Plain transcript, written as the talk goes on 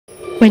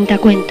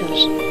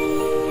Cuentacuentos.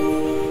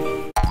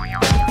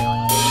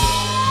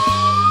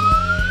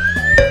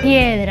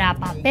 Piedra,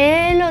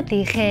 papel o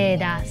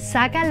tijera,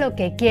 saca lo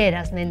que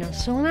quieras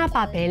menos una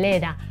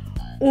papelera.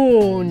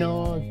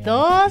 1,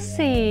 2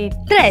 y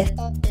 3.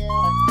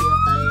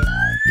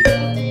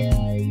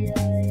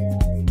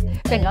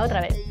 Venga,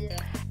 otra vez.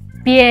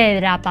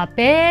 Piedra,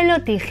 papel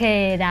o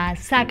tijera,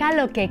 saca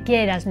lo que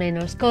quieras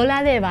menos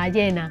cola de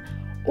ballena.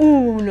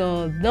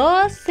 1,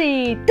 2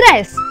 y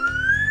 3.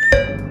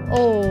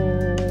 Oh.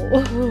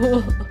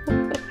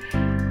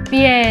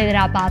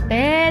 Piedra,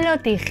 papel o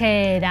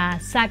tijera,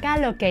 saca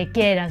lo que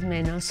quieras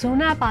menos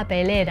una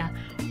papelera.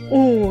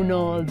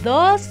 1,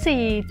 2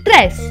 y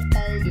 3.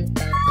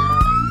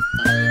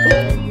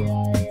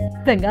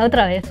 Venga,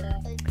 otra vez.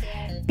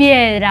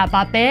 Piedra,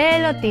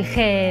 papel o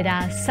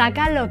tijera,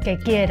 saca lo que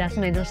quieras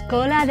menos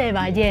cola de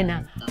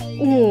ballena.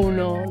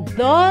 1,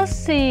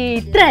 2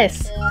 y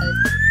 3.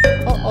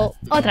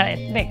 Otra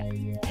vez, venga.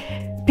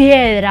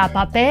 Piedra,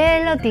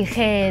 papel o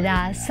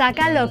tijera,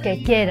 saca lo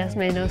que quieras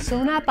menos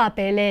una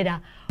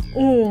papelera.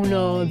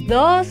 1,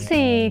 2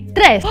 y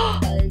 3.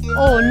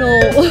 ¡Oh,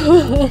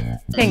 no!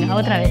 Venga,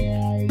 otra vez.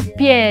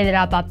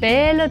 Piedra,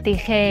 papel o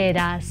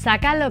tijera,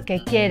 saca lo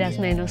que quieras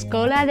menos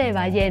cola de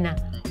ballena.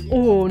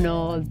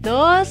 1,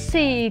 2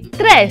 y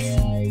 3.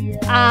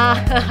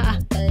 ¡Ah!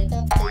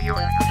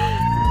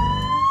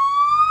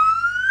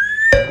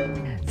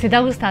 Si te ha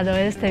gustado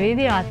este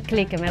vídeo, haz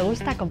clic en me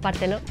gusta,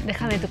 compártelo,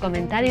 déjame tu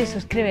comentario y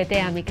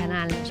suscríbete a mi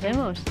canal. Nos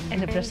vemos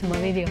en el próximo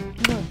vídeo.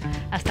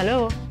 ¡Hasta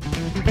luego!